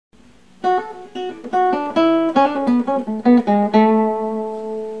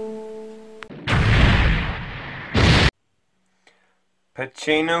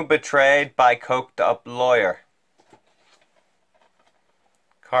Pacino betrayed by coked-up lawyer.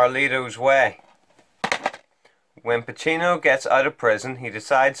 Carlito's Way. When Pacino gets out of prison, he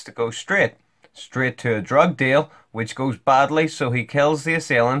decides to go straight to a drug deal, which goes badly, so he kills the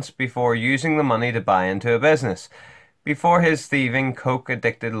assailants before using the money to buy into a business, before his thieving,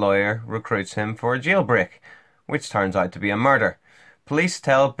 coke-addicted lawyer recruits him for a jailbreak, which turns out to be a murder. Police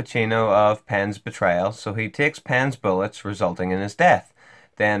tell Pacino of Penn's betrayal, so he takes Penn's bullets, resulting in his death,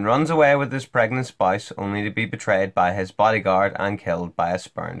 then runs away with his pregnant spouse, only to be betrayed by his bodyguard and killed by a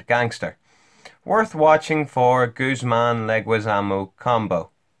spurned gangster. Worth watching for Guzman-Leguizamo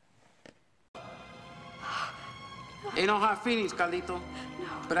combo. Ain't no hard feelings, Carlito.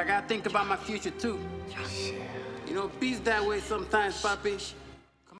 But I gotta think about my future too. You know, beats that way sometimes, papi.